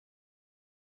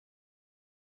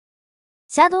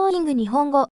シャドーイング日本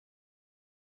語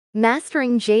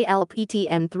Mastering JLPT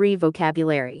M3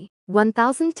 Vocabulary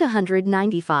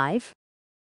 1295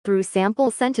 through sample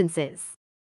sentences.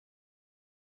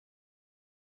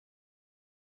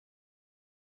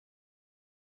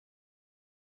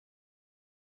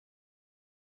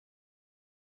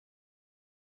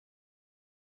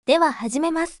 では始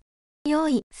めます。用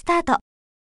意、スタート。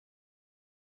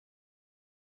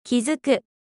気づく、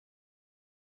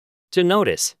 To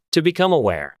notice, to become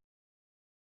aware.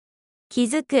 気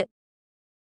づく、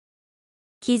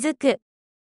気づく。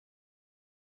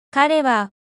彼は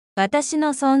私の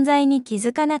存在に気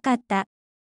づかなかった。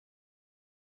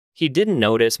He didn't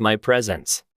notice my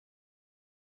presence.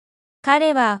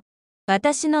 彼は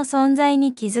私の存在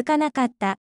に気づかなかっ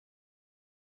た。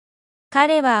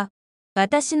彼は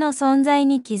私の存在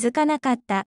に気づかなかっ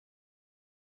た。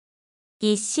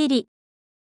ぎっしり、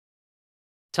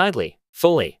 Tightly,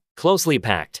 fully, closely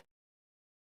packed.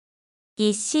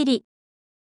 ぎっしり、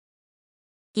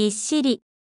ぎっしり。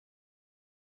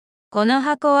この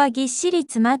箱はぎっしり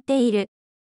詰まっている。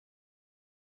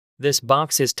This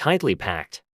box is tightly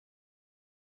packed.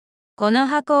 この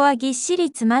箱はぎっしり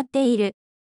詰まっている。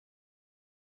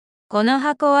この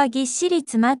箱はぎっしり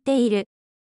詰まっている。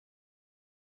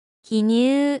記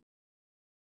入、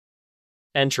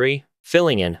 Entry,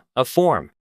 filling in, a form.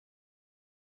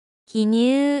 記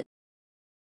入、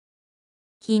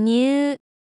記入。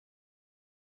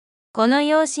この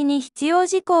用紙に必要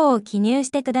事項を記入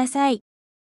してください。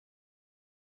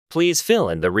Please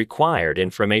fill in the required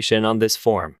information on this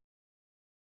form.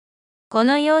 こ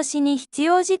の用紙に必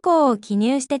要事項を記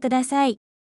入してください。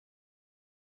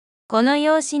この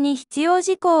用紙に必要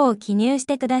事項を記入し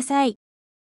てください。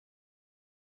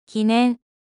記念、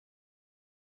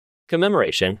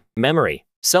 Commemoration, memory,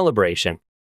 celebration.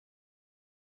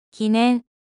 記念、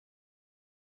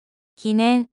記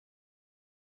念。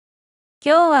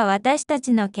今日は私た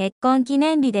ちの結婚記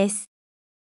念日です。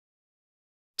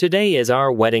Today is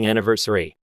our wedding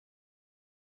anniversary.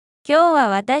 今日は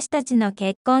私たちの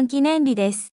結婚記念日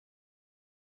です。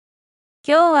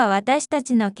今日は私た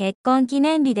ちの結婚記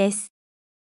念日です。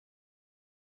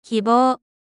希望、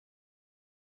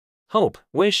 Hope,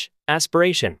 wish,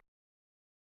 aspiration.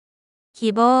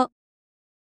 希望、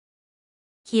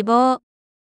希望。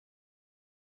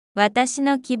私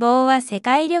の希望は世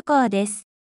界旅行です。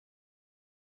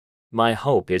My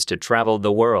hope is to travel the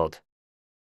world.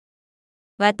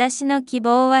 私の希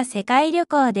望は世界旅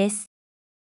行です。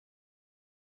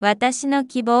私の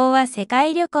希望は世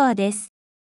界旅行です。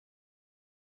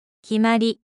決ま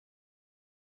り、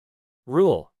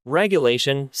 Rule,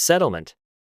 regulation, settlement.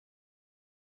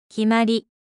 決まり、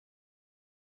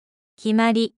決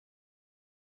まり。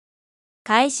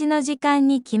開始の時間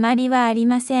に決まりはあり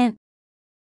ません。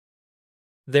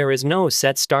There is no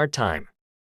set start time.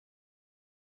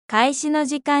 開始の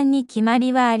時間に決ま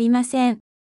りはありません。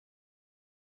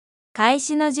開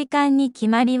始の時間に決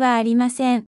まりはありま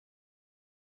せん。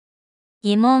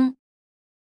疑問、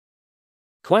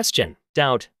 Question,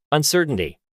 doubt,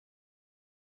 uncertainty.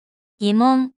 疑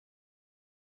問、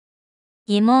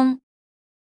疑問。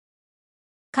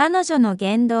彼女の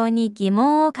言動に疑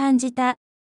問を感じた。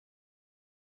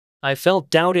I felt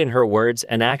doubt in her words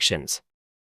and actions.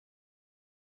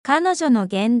 彼女の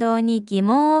言動に疑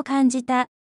問を感じた。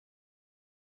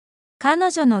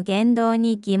彼女の言動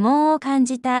に疑問を感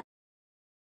じた。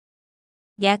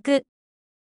逆、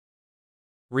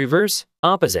 Reverse,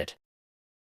 opposite.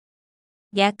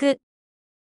 逆、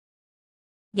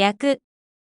逆。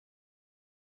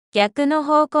逆の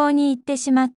方向に行って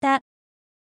しまった。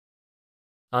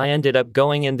I ended up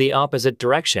going in the opposite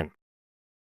direction.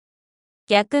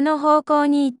 逆の方向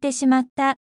に行ってしまっ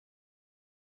た。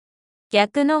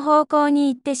逆の方向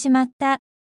に行ってしまった。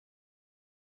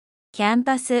キャン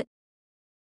パス、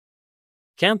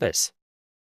 Campus.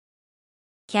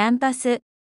 キャンパス、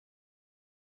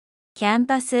キャン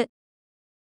パス。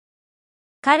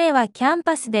彼はキャン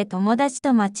パスで友達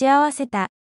と待ち合わせた。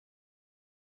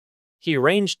He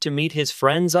arranged to meet his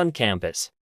friends on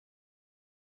campus.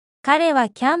 彼は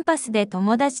キャンパスで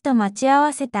友達と待ち合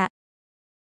わせた。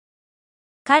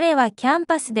彼はキャン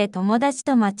パスで友達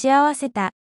と待ち合わせ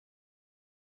た。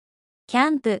キャ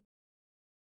ンプ、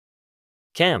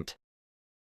 Camped.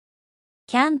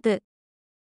 キャンプ、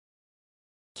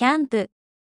キャンプ。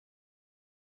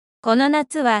この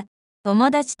夏は友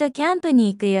達とキャンプ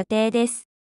に行く予定です。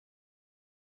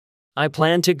I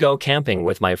plan to go camping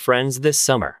with my friends this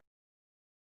summer.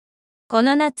 こ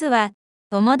の夏は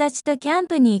友達とキャン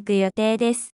プに行く予定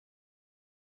です。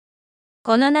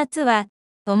この夏は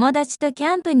友達とキ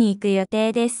ャンプに行く予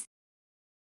定です。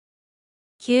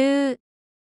急、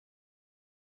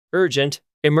urgent,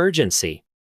 emergency.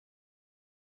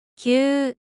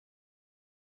 急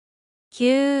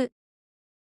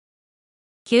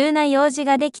な用事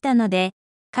ができたので、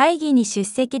会議に出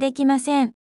席できませ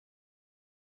ん。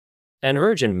An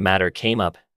urgent matter came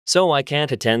up, so I can't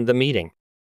attend the meeting.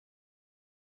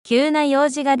 急な用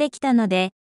事ができたの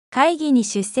で、会議に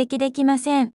出席できま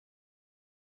せん。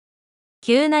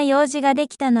急な用事がで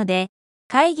きたので、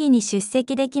会議に出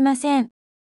席できません。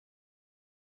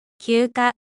休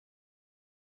暇、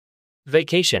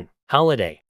Vacation,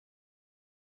 holiday.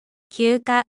 休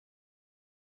暇。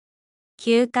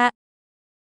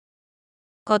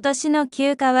今年の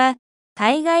休暇は、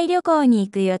海外旅行に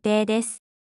行く予定です。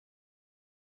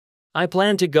I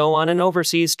plan to go on an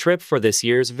overseas trip for this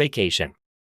year's vacation.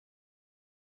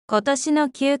 今年の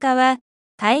休暇は、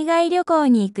海外旅行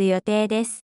に行く予定で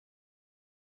す。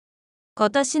今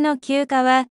年の休暇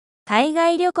は、海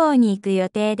外旅行に行く予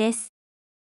定です。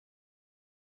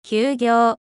休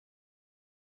業、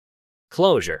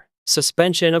Closure,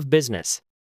 suspension of business.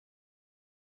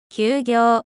 休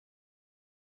業。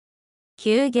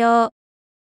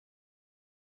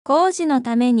工事の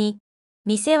ために、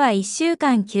店は1週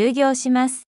間休業しま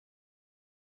す。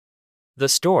The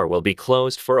store will be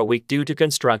closed for a week due to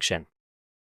construction.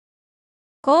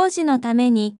 工事のた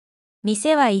めに、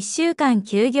店は1週間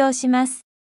休業します。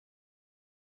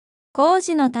工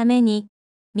事のために、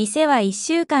店は1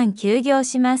週間休業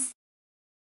します。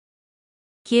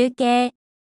休憩、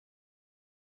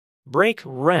Break,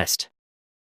 rest.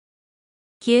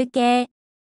 休憩。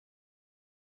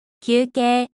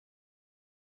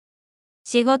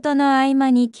仕事の合間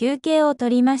に休憩を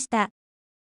取りました。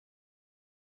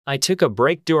I took a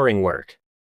break during work.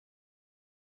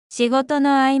 仕事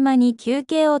の合間に休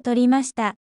憩を取りまし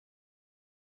た。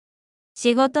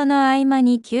仕事の合間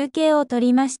に休憩を取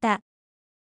りました。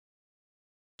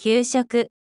給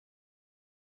食、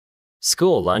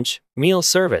School lunch, meal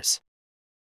service.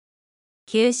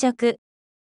 給食。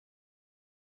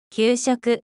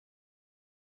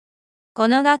こ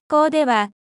の学校では、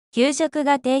給食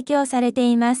が提供されて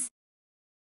います。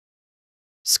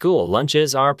School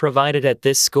lunches are provided at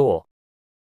this school.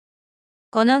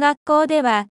 この学校で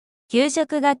は、給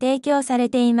食が提供され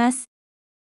ています。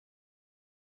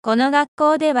この学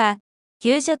校では、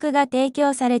給食が提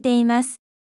供されています。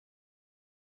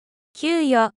給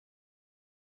与、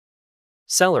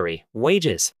Salary,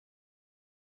 wages.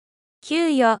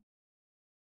 給与。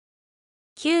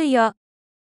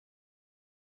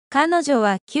彼女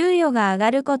は給与が上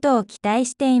がることを期待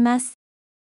しています。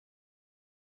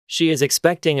She is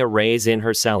expecting a raise in her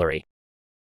salary.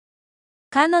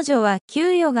 彼女は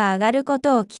給与が上がるこ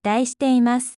とを期待してい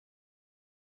ます。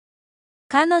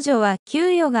彼女は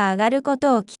給与が上がるこ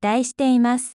とを期待してい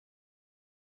ます。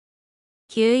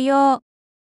休養、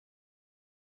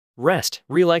Rest,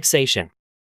 relaxation.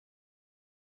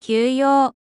 休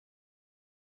養。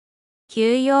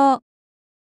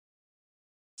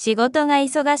仕事が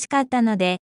忙しかったの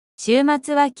で、週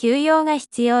末は休養が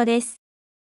必要です。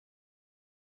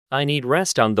I need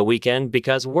rest on the weekend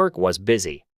because work was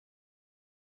busy.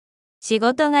 仕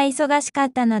事が忙しか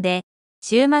ったので、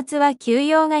週末は休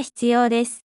養が必要で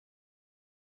す。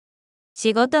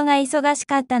仕事が忙し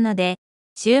かったので、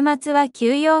週末は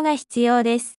休養が必要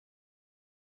です。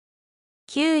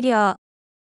給料、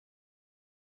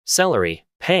Salary,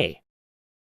 pay.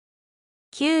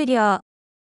 給料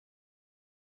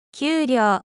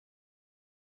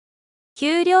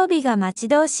日が待ち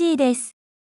遠しいです。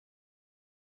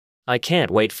I can't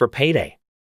wait for payday.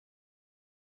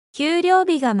 給料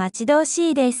日が待ち遠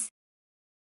しいです。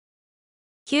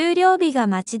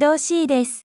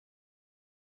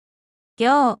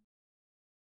行、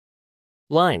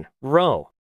Line, row.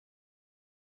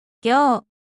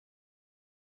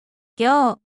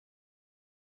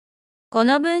 こ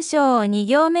の文章を2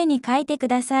行目に書いてく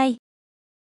ださい。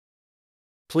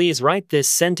Please write this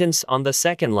sentence on the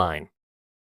second line.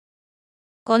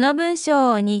 この文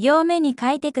章を2行目に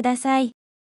書いてください。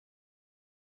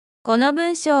この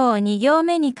文章を2行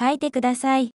目に書いてくだ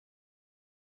さい。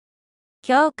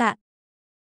強化、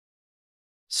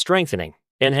Strengthening,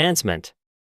 enhancement.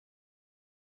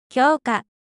 強化。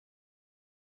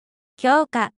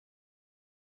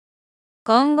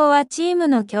今後はチーム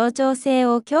の協調性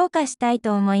を強化したい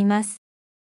と思います。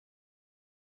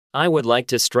I would like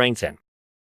to strengthen.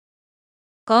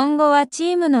 今後は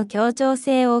チームの協調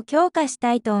性を強化し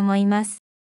たいと思います。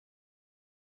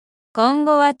今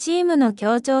後はチームの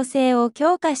協調性を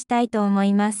強化したいと思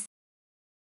います。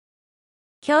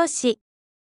教師、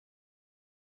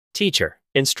Teacher,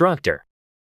 instructor.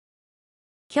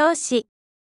 教師。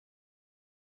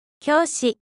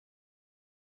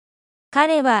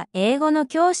彼は英語の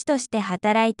教師として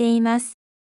働いています。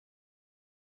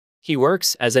He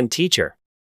works as an teacher.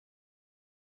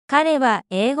 彼は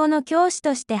英語の教師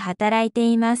として働いて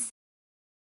います。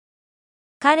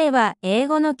彼は英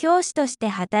語の教師として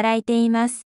働いていま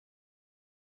す。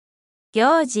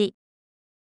行事、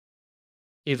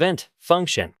Event,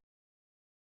 function.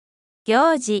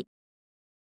 行事、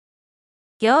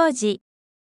行事。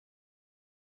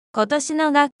今年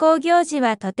の学校行事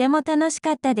はとても楽し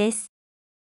かったです。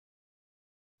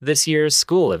This year's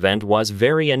school event was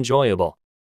very enjoyable.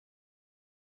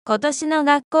 今年の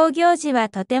学校行事は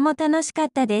とても楽しかっ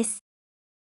たです。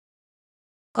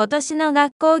今年の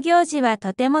学校行事は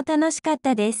とても楽しかっ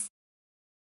たです。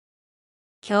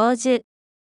教授、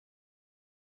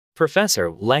Professor,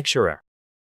 lecturer.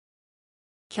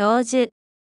 教授、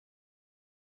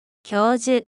教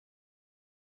授。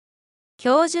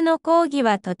教授の講義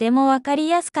はとてもわかり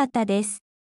やすかったです。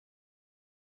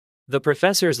The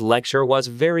professor's lecture was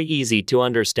very easy to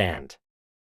understand.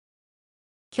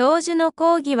 教授の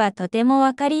講義はとても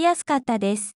わかりやすかった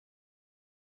です。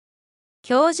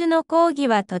教授の講義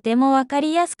はとてもわか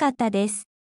りやすかったです。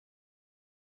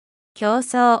競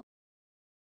争、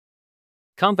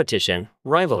Competition,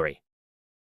 rivalry.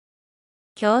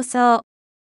 競争、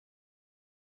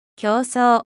競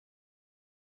争。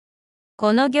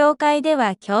この業界で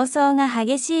は競争が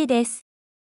激しいです。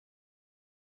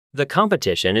The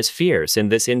competition is fierce in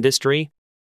this industry.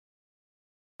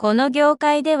 この業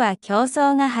界では競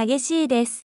争が激しいで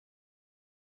す。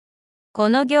こ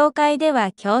の業界で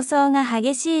は競争が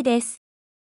激しいです。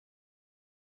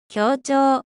強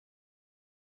調、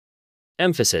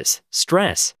Emphasis,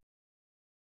 stress.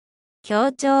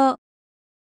 強調、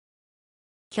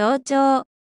強調。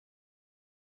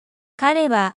彼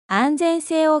は安全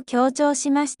性を強調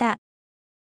しました。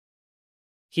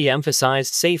He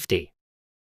emphasized safety.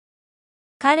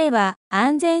 彼は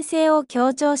安全性を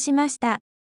強調しました。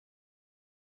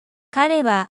彼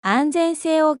は安全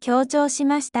性を強調し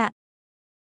ました。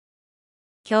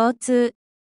共通、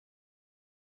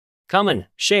Common,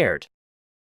 shared.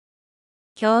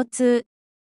 共通、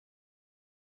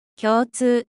共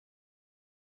通。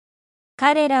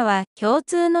彼らは共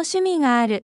通の趣味があ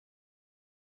る。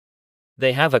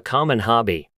They have a common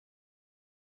hobby.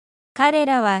 彼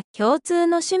らは共通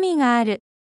の趣味がある。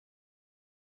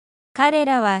彼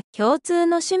らは共通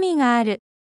の趣味がある。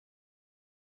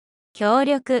協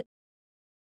力、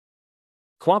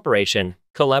Cooperation,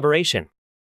 collaboration.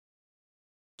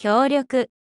 協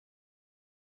力、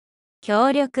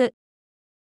協力。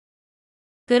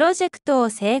プロジェクトを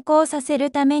成功させ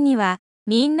るためには、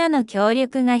みんなの協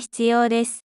力が必要で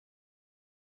す。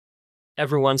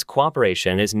Everyone's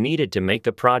cooperation is needed to make the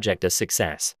project a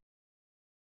success.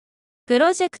 プ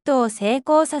ロジェクトを成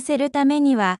功させるため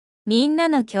には、みんな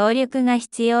の協力が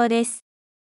必要です。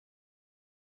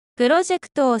プロジェク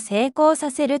トを成功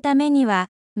させるためには、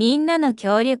みんなの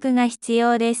協力が必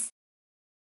要です。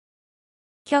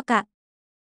許可、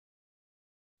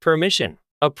Permission,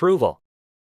 approval.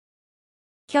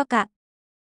 許可、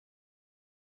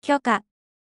許可。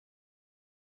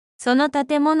その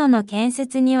建物の建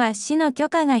設には市の許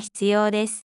可が必要で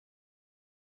す。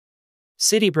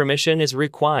City permission is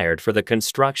required for the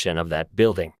construction of that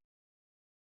building.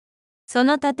 そ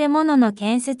の建物の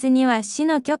建設には市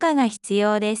の許可が必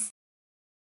要です。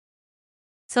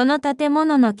その建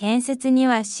物の建設に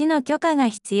は市の許可が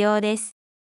必要です。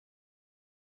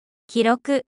記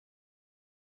録、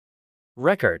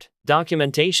Record,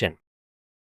 documentation.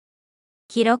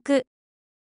 記録、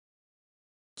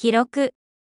記録。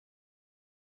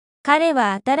彼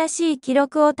は新しい記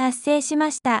録を達成しま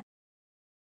した。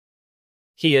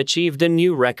He achieved a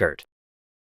new record.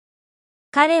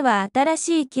 彼は新し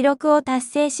い記録を達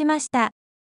成しました。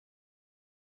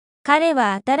彼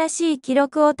は新しい記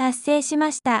録を達成し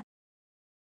ました。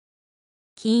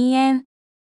禁煙、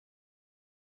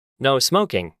No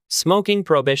smoking, smoking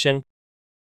prohibition.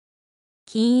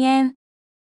 禁煙、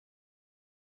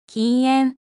禁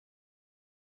煙。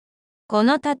こ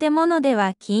の建物で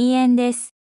は禁煙で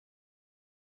す。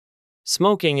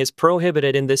Smoking is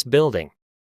prohibited in this building.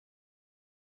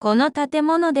 この建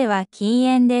物では禁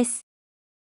煙です。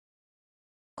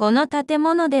この建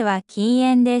物では禁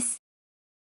煙です。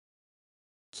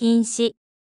禁止、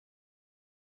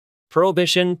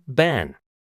Prohibition, ban.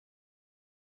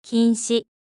 禁止、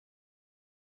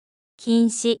禁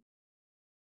止。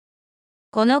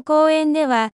この公園で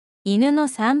は犬の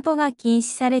散歩が禁止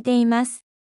されています。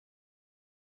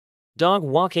Dog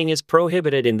walking is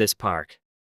prohibited in this park.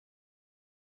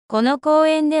 この公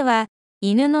園では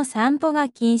犬の散歩が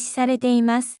禁止されてい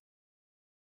ます。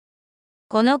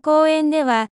この公園で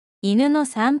は犬の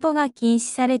散歩が禁止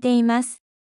されています。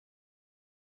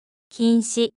禁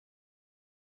止、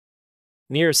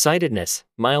Nearsightedness,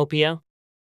 myopia.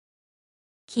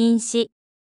 禁止、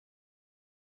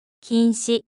禁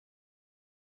止。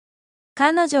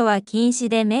彼女は禁止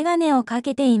でメガネをか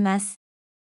けています。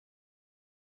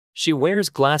She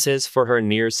wears glasses for her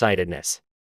nearsightedness.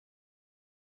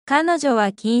 彼女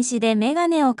は禁止でメガ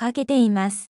ネをかけてい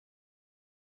ます。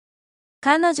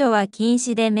彼女は禁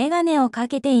止でメガネをか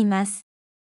けています。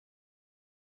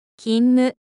勤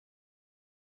務、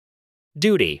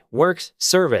Duty, works,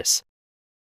 service.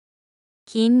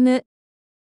 勤務、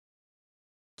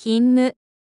勤務。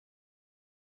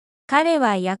彼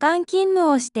は夜間勤務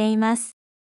をしています。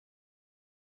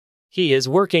He is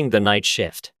working the night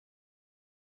shift.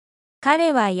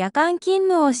 彼は夜間勤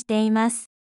務をしています。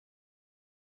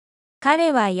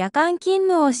彼は夜間勤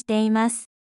務をしています。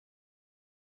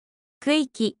区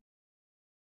域、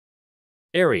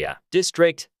Area,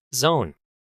 district, zone.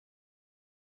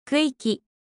 区域、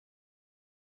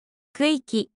区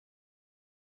域。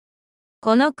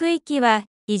この区域は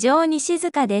非常に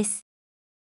静かです。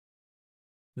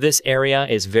This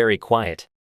area is very quiet.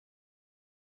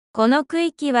 この区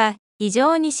域は非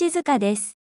常に静かで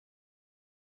す。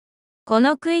こ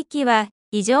の区域は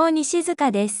非常に静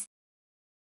かです。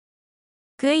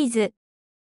クイズ、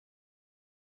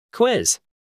Quiz.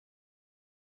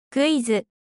 クイズ、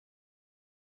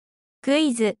ク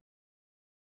イズ。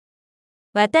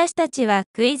私たちは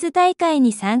クイズ大会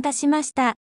に参加しまし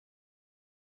た。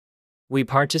We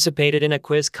participated in a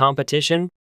quiz competition.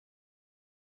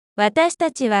 私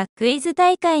たちはクイズ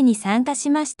大会に参加し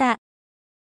ました。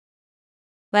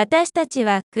私たち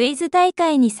はクイズ大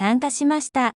会に参加しま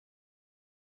した。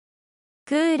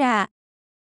クーラ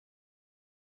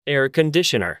ー、Air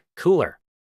conditioner, cooler.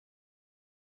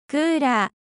 クーラ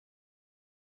ー、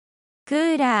ク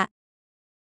ーラー。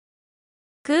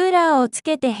クーラーをつ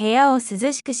けて部屋を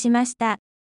涼しくしました。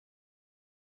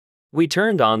We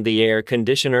turned on the air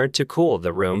conditioner to cool the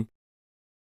room.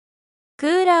 ク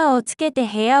ーラーをつけて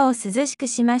部屋を涼しく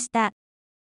しました。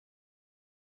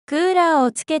クーラー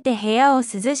をつけて部屋を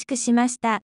涼しくしまし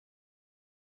た。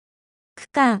区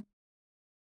間、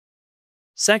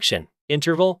Section,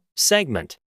 interval,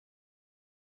 segment.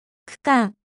 区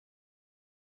間、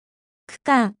区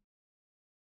間。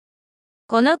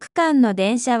この区間の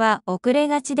電車は遅れ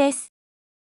がちです。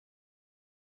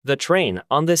The train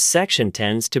on this section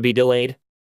tends to be delayed.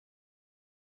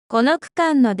 この区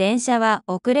間の電車は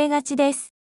遅れがちで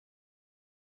す。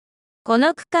こ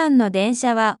の区間の電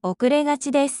車は遅れが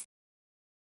ちです。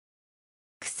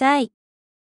臭い、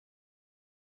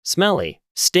Smelly,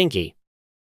 stinky.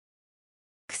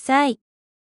 臭い、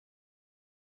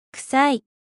臭い。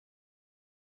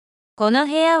この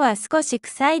部屋は少し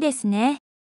臭いですね。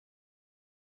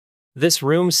This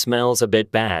room smells a bit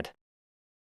bad.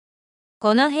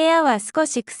 この部屋は少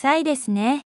し臭いです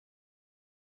ね。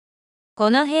こ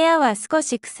の部屋は少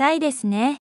し臭いです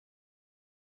ね。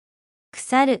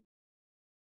腐る、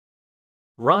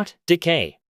Rot,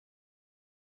 decay.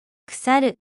 腐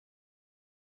る、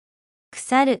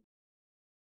腐る。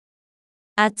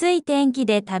暑い天気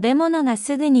で食べ物が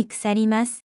すぐに腐りま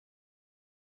す。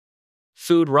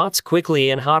Food rots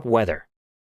quickly in hot weather.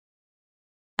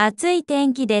 暑い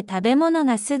天気で食べ物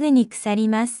がすぐに腐り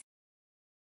ます。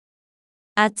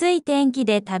暑い天気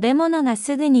で食べ物が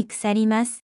すぐに腐りま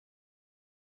す。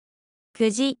く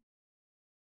じ、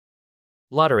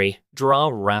Lottery, draw,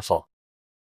 raffle.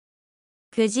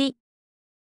 くじ、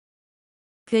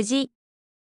くじ。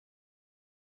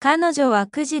彼女は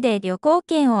くじで旅行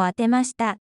券を当てまし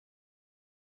た。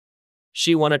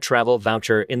She won a travel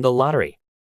voucher in the lottery.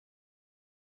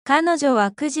 彼女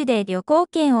はくじで旅行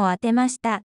券を当てまし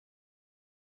た。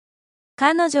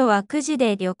彼女はくじ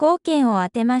で旅行券を当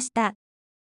てました。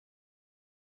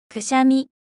くしゃみ、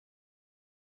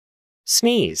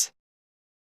Sneeze.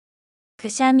 く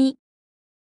しゃみ、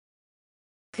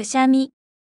くしゃみ。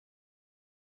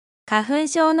花粉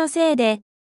症のせいで、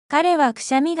彼はく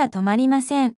しゃみが止まりま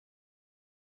せん。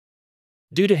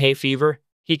Due to hay fever,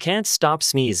 he can't stop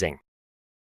sneezing.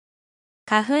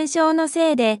 花粉症の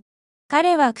せいで、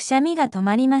彼はくしゃみが止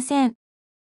まりません。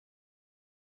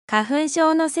花粉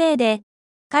症のせいで、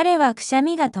彼はくしゃ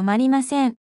みが止まりませ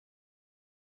ん。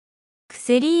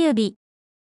薬指、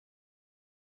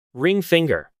Ring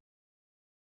finger.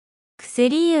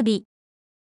 薬指、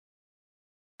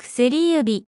薬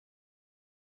指。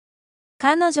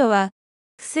彼女は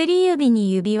薬指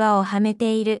に指輪をはめ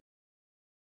ている。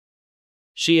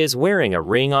She is wearing a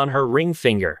ring on her ring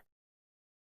finger.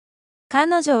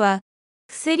 彼女は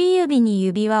薬指に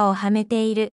指輪をはめて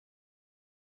いる。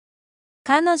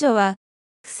彼女は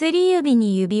薬指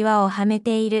に指輪をはめ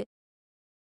ている。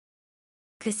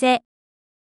癖、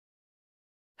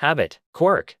habit,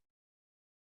 quirk,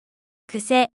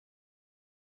 癖、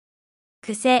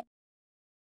癖。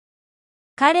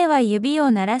彼は指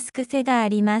を鳴らす癖があ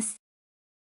ります。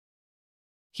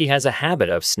he has a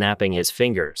habit of snapping his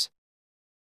fingers.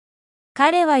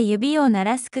 彼は指を鳴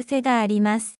らす癖があり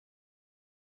ます。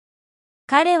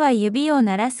彼は指を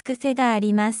鳴らす癖があ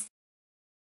ります。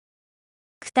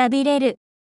くたびれる、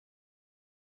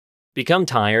become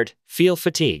tired, feel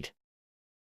fatigued.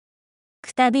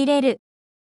 くたびれる、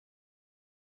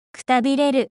くたび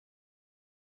れる。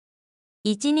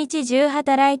一日中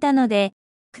働いたので、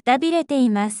くたびれてい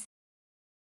ます。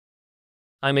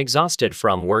I'm exhausted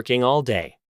from working all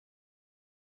day.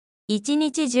 一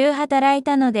日中働い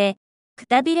たので、く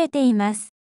たびれていま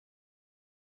す。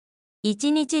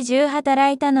一日中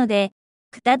働いたので、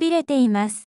くたびれていま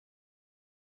す。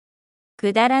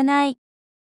くだらない、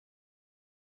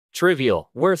trivial,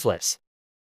 worthless.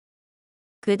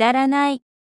 くだらない、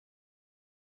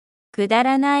くだ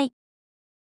らない。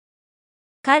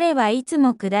彼はいつ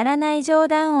もくだらない冗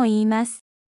談を言います。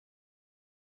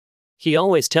He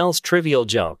always tells trivial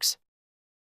jokes.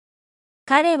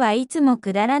 彼はいつも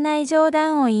くだらない冗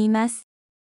談を言います。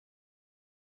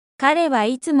彼は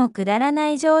いつもくだらな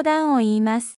い冗談を言い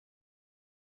ます。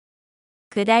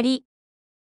下り、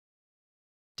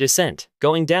descent,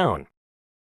 going down.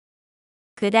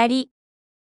 下り、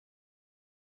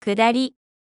下り。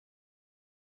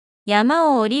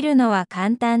山を降りるのは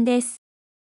簡単です。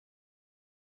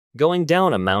Going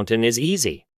down a mountain is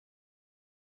easy.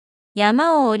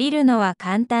 山を降りるのは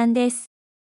簡単です。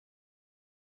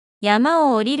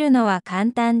山を降りるのは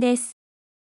簡単です。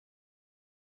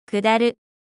下る、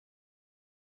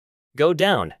go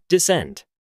down, descend.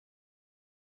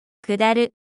 下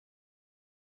る、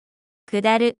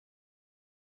下る。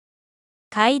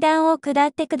階段を下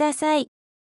ってください。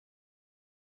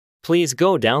Please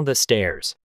go down the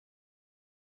stairs.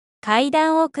 階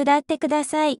段を下ってくだ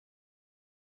さい。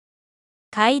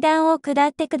階段を下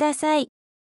ってください。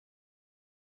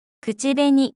口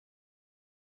紅、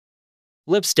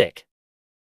lipstick,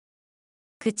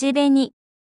 口紅、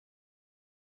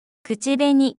口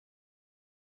紅。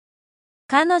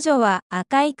彼女は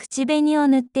赤い口紅を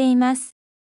塗っています。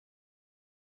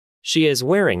she is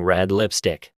wearing red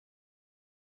lipstick.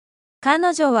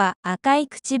 彼女は赤い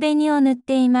口紅を塗っ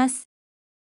ています。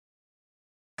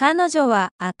彼女は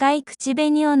赤い口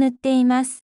紅を塗っていま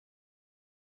す。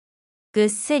ぐっ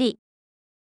すり、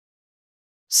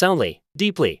soundly,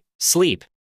 deeply, sleep.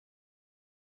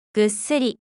 ぐっす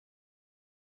り、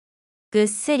ぐっ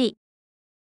すり。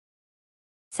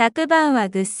昨晩は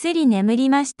ぐっすり眠り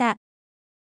ました。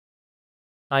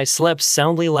I slept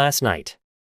soundly last night.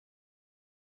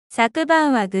 昨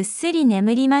晩はぐっすり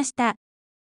眠りました。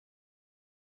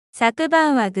昨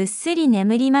晩はぐっすり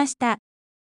眠りました。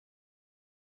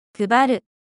配る、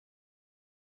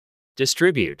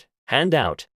distribute, hand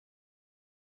out.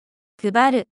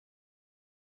 配る、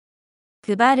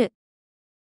配る。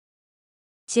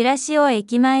チラシを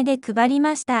駅前で配り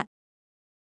ました。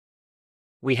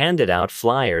We handed out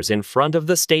flyers in front of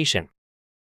the station.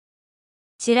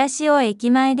 チラシを駅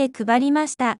前で配りま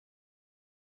した。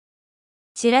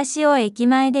チラシを駅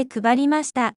前で配りま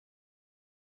した。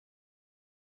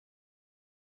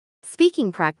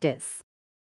Speaking practice.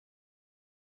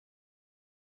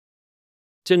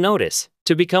 To notice,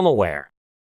 to become aware.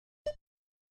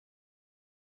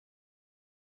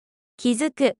 気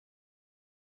づく、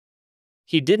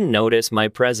He didn't notice my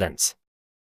presence.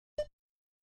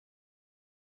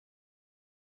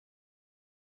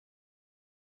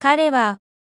 彼は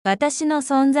私の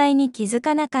存在に気づ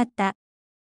かなかった。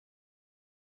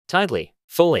Tightly,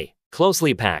 fully,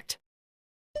 closely packed.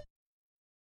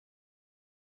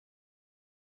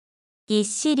 ぎっ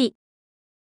しり、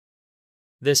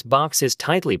This box is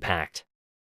tightly packed.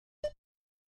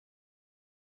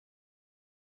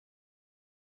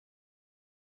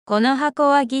 この箱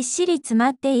はぎっしり詰ま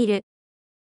っている。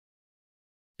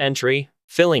Entry,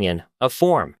 filling in, a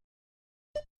form.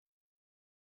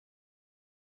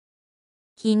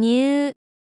 記入、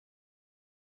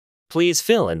Please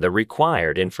fill in the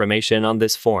required information on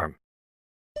this form.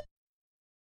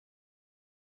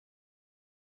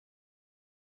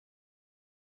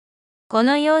 こ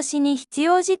の用紙に必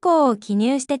要事項を記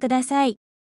入してください。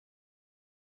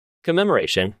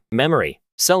Commemoration, memory,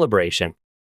 celebration.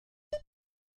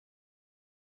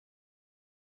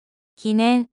 記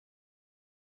念、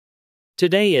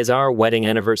Today is our wedding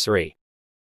anniversary.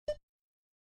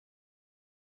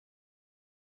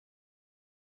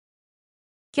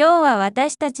 今日は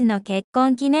私たちの結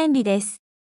婚記念日です。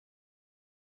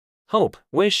hope,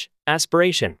 wish,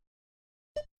 aspiration.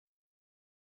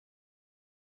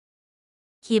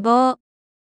 希望、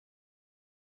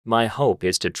 My hope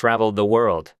is to travel the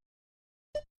world.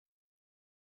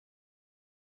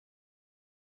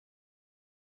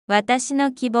 私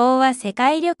の希望は世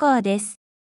界旅行です。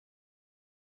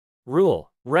Rule,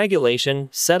 regulation,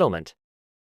 settlement.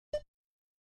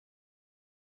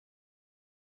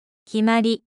 決ま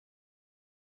り、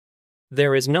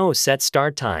 There is no set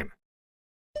start time.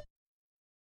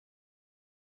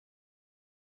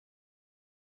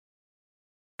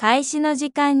 開始の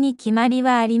時間に決まり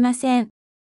はありません。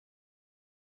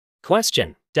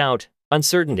 Question, doubt,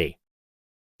 uncertainty.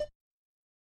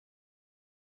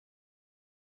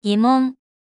 疑問、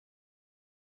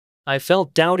 I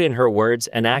felt doubt in her words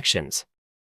and actions.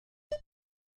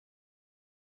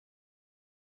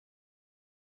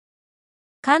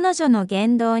 彼女の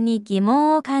言動に疑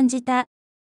問を感じた。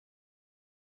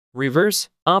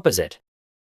 Reverse, opposite.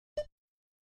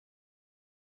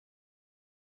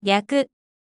 逆、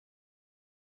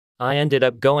 I ended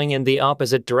up going in the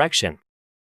opposite direction.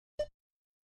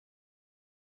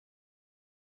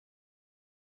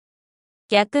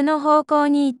 逆の方向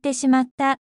に行ってしまっ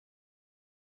た。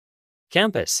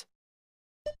 Campus.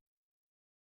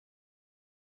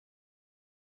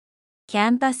 キャ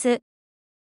ンパス、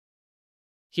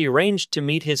 He arranged to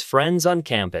meet his friends on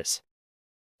campus.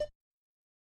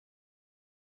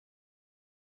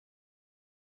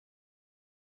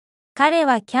 彼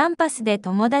はキャンパスで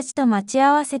友達と待ち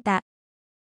合わせた。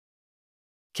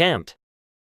 Camped.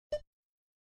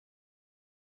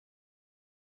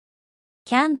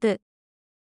 キャンプ、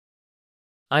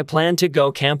 I plan to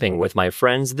go camping with my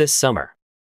friends this summer.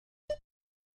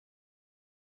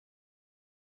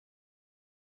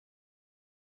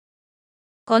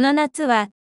 この夏は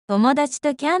友達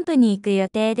とキャンプに行く予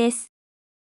定です。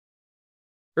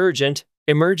 Urgent,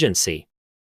 emergency.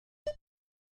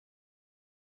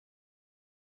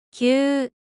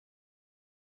 急、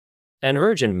 An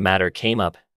urgent matter came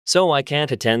up, so I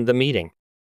can't attend the meeting.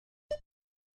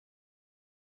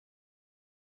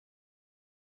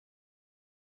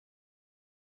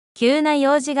 急な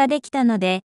用事ができたの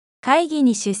で、会議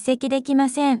に出席できま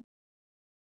せん。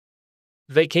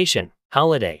 Vacation,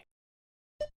 holiday.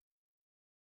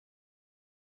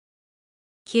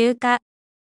 休暇、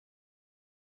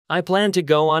 I plan to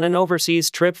go on an overseas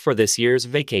trip for this year's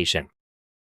vacation.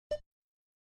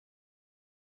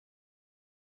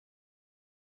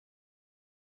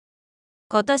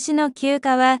 今年の休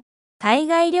暇は海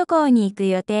外旅行に行く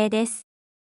予定です。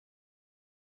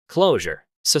 Closure,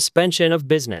 suspension of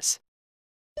business.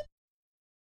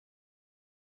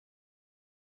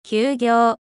 休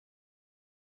業、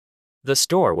 The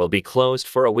store will be closed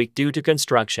for a week due to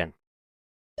construction.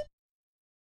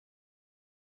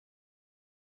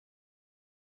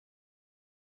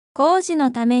 工事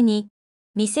のために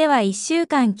店は1週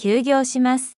間休業し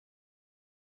ます。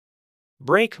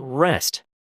 Break, rest.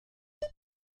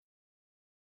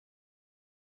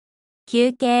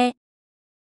 休憩、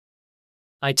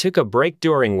 I took a break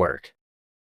during work.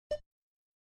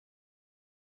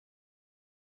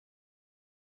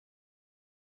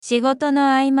 仕事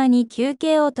の合間に休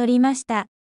憩を取りました。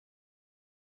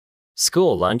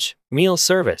 School lunch, meal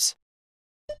service.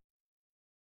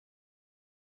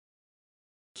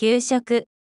 給食、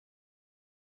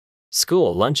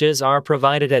 School lunches are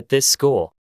provided at this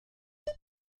school.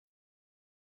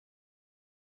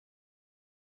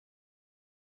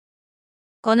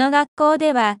 この学校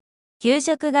では給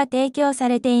食が提供さ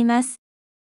れています。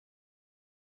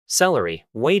 Salary,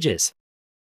 wages.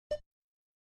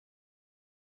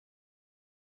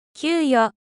 給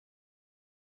与、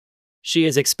 She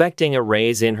is expecting a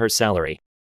raise in her salary.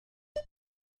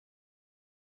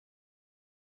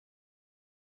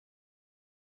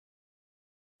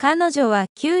 彼女は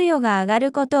給与が上が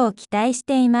ることを期待し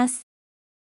ています。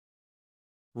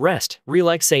 Rest,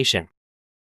 relaxation.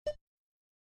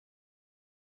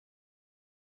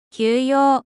 休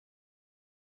養、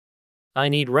 I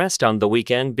need rest on the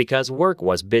weekend because work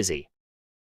was busy.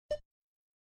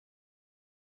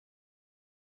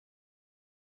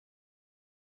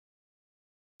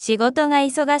 仕事が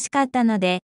忙しかったの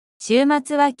で、週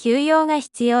末は休養が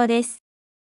必要です。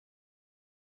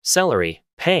 Salary,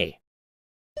 pay.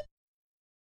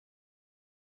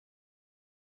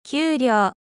 給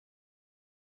料、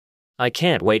 I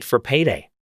can't wait for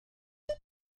payday.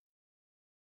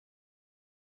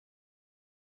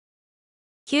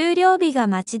 給料日が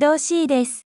待ち遠しいで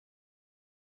す。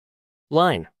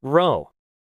 Line, row.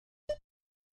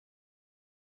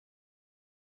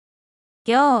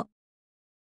 行、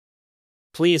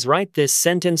 Please write this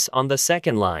sentence on the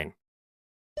second line.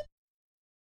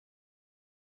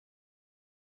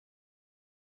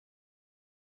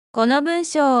 この文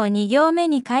章を2行目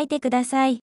に書いてくださ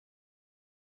い。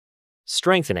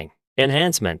strengthening,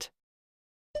 enhancement,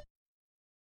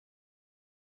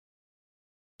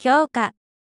 強化、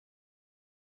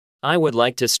 I would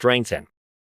like to strengthen,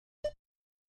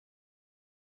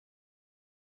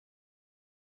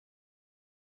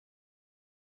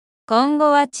 今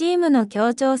後はチームの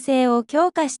協調性を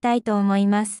強化したいと思い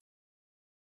ます。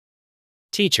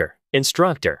teacher,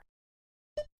 instructor,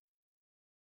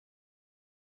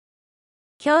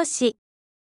 教師、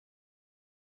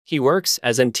 he works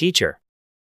as an teacher,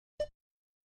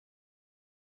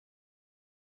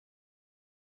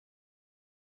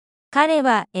 彼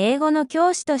は英語の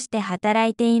教師として働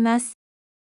いています。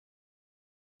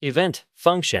event,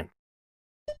 function,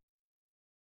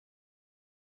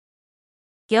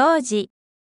 行事、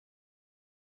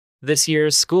 this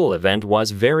year's school event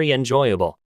was very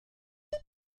enjoyable,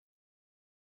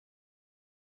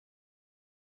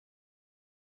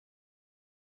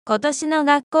 今年の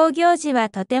学校行事は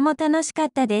とても楽しかっ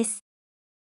たです。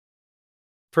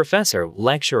professor,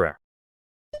 lecturer,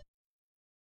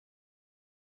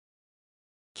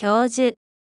 教授、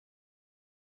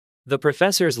 the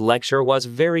professor's lecture was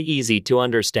very easy to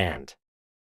understand,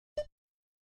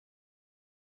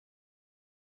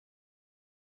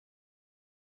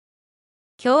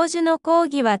 教授の講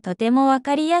義はとてもわ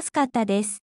かりやすかったで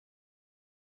す。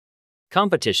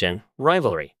competition,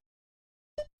 rivalry,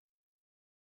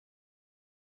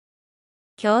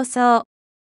 競争、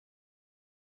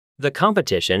 the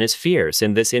competition is fierce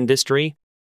in this industry,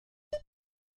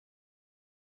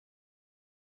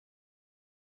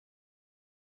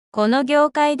 この業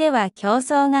界では競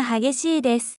争が激しい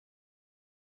です。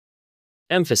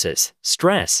emphasis,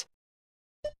 stress,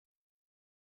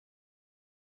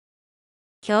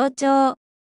 強調、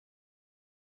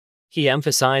 he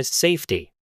emphasized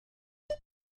safety,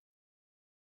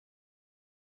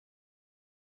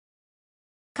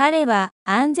 彼は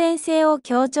安全性を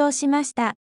強調しまし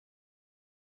た。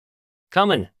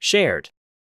common, shared,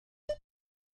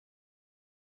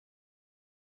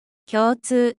 共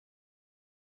通、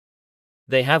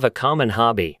 they have a common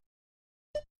hobby,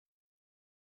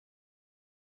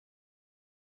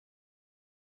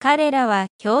 彼らは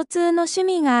共通の趣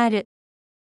味がある。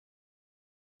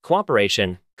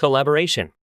cooperation,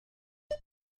 collaboration,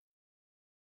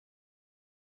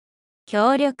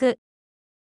 協力、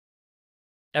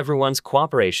 everyone's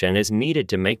cooperation is needed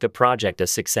to make the project a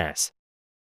success,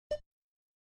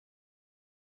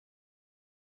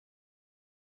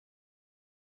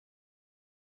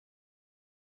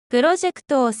 プロジェク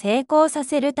トを成功さ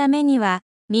せるためには、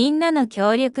みんなの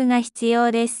協力が必要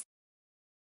です。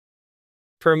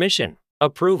permission,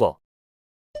 approval,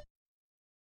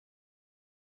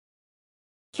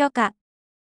 許可、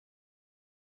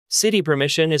 city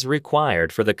permission is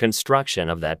required for the construction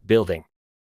of that building,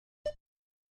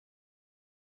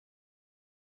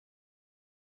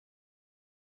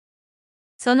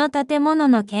 その建物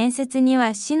の建設に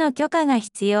は市の許可が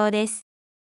必要です。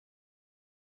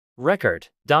record,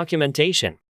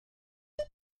 documentation,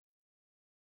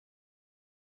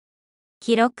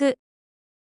 記録、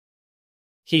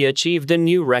 he achieved a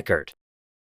new record,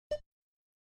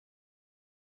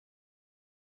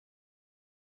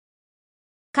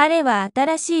 彼は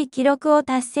新しい記録を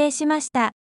達成しまし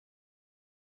た。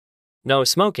no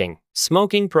smoking,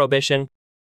 smoking prohibition,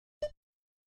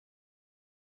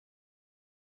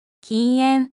 禁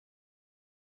煙、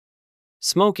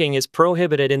 smoking is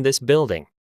prohibited in this building,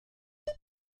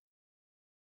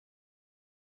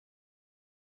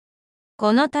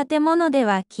 この建物で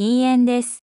は禁煙で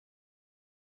す。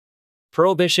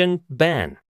prohibition,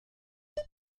 ban,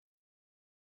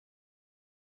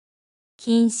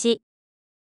 禁止、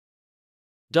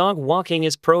 dog walking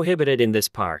is prohibited in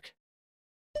this park,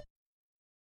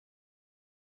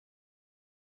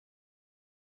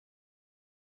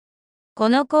 こ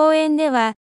の公園で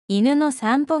は犬の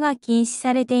散歩が禁止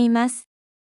されています。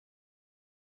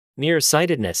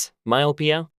nearsightedness,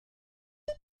 myopia,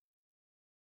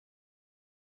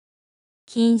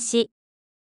 禁止、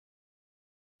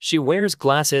 she wears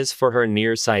glasses for her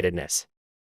nearsightedness,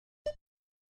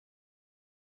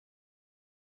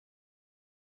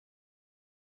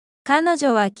 彼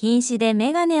女は禁止で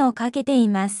メガネをかけてい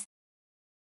ます。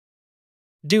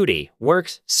duty,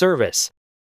 works, service,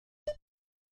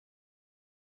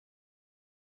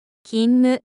 勤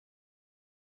務、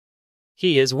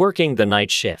 he is working the night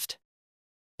shift,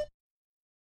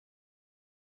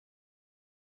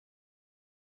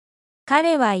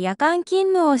 彼は夜間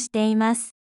勤務をしていま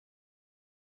す。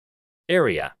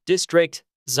area, district,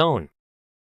 zone,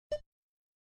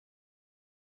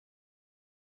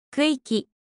 区域、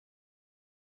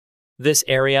This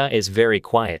area is very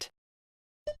quiet.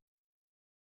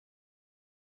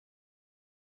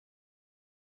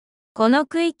 この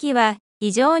区域は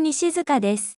非常に静か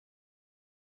です。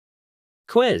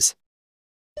Quiz.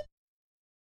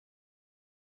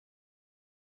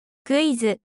 クイ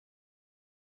ズ、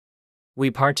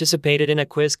We participated in a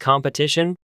quiz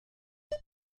competition.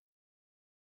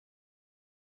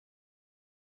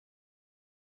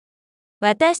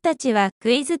 私たちは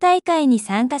クイズ大会に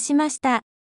参加しました。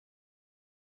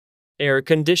Air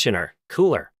conditioner,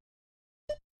 cooler.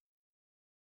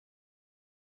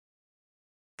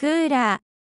 クーラー、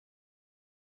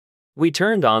We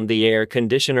turned on the air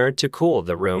conditioner to cool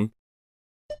the room.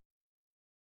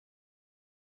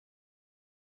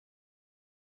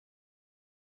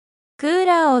 クー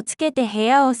ラーをつけて部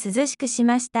屋を涼しくし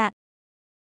ました。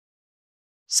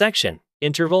Section,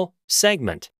 interval,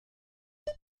 segment.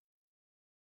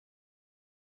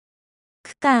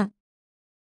 区間、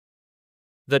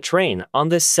The train on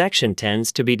this section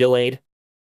tends to be delayed.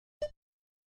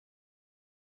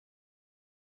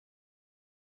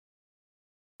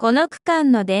 この区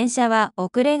間の電車は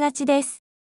遅れがちです。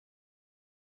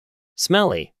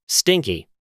Smelly, stinky.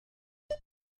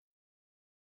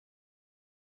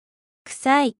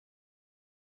 臭い、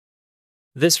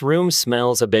This room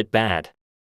smells a bit bad.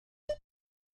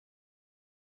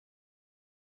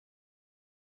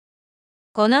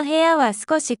 この部屋は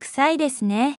少し臭いです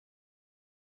ね。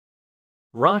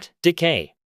Rot,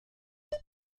 decay.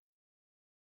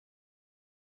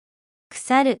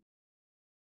 腐る、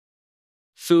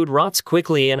Food rots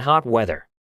quickly in hot weather.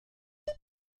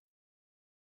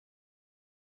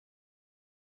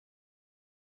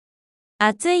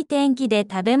 暑い天気で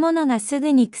食べ物がす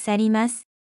ぐに腐ります。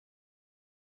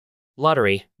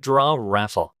Lottery, draw,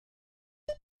 raffle.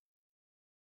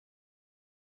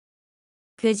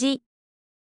 くじ、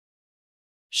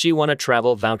She won a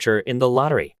travel voucher in the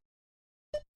lottery.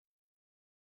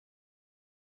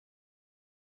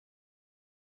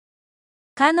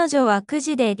 彼女はく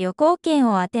じで旅行券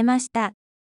を当てました。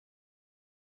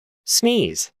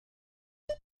Sneeze.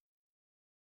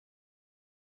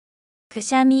 く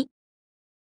しゃみ、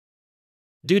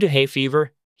 Due to hay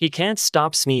fever, he can't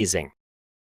stop sneezing.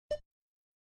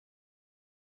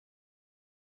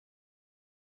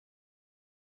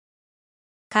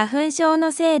 花粉症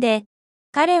のせいで、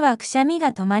彼はくしゃみ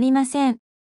が止まりません。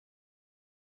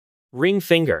Ring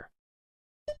finger.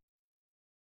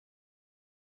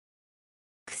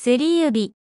 薬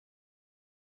指、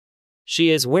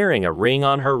 She is wearing a ring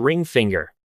on her ring finger.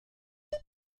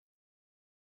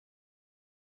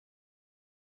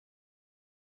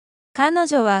 彼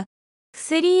女は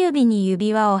薬指に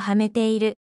指輪をはめてい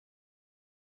る。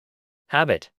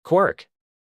Habit, quirk.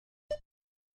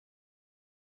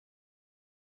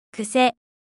 癖、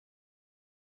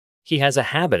 He has a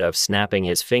habit of snapping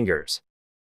his fingers.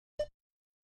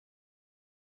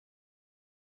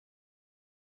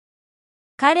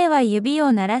 彼は指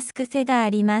を鳴らす癖があ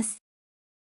ります。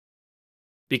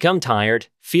Become tired,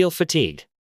 feel fatigued.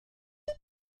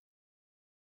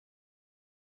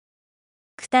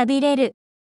 くたびれる、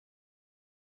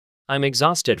 I'm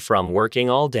exhausted from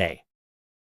working all day.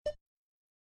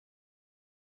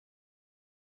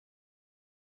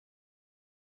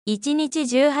 一日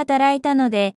中働いた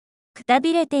ので、くた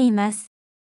びれています。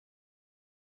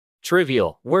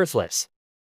Trivial, worthless.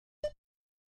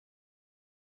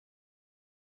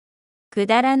 く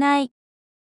だらない、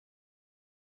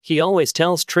 He always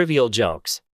tells trivial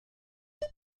jokes.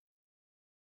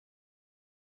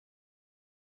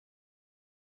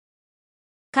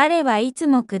 彼はいつ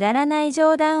もくだらない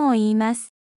冗談を言いま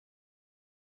す。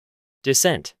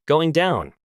Descent, going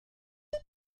down.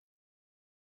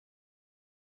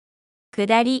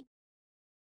 下り、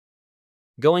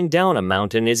 Going down a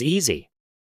mountain is easy.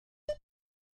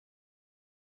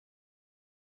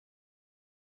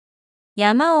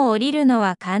 山を降りるの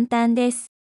は簡単で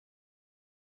す。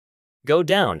Go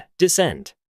down,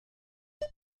 descend.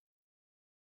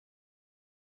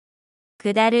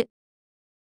 下る、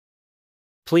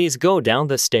 Please go down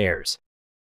the stairs.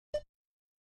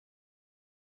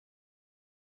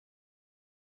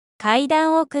 階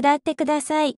段を下ってくだ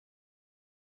さい。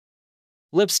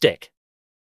Lipstick.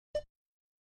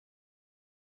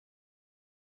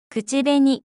 口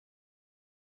紅、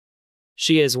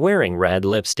 She is wearing red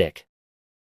lipstick.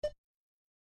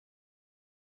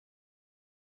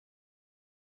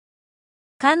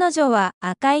 彼女は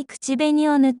赤い口紅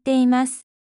を塗っています。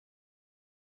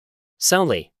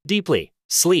Soundly, deeply,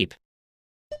 sleep.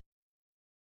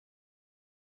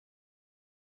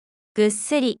 ぐっ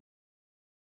すり、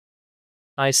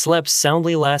 I slept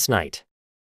soundly last night.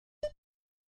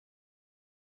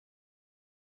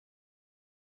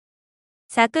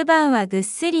 昨晩はぐっ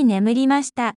すり眠りま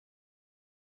した。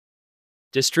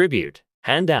distribute,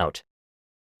 hand out,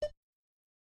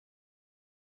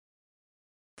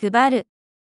 配る、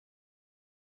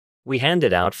 we handed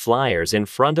out flyers in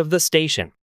front of the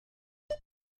station.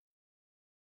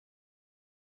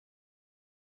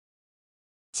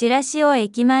 チラシを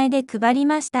駅前で配り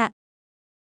ました。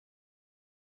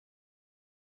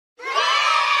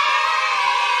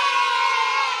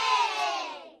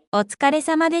お疲れ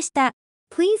様でした。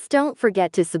Please don't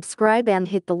forget to subscribe and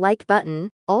hit the like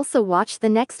button. Also watch the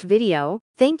next video.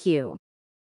 Thank you.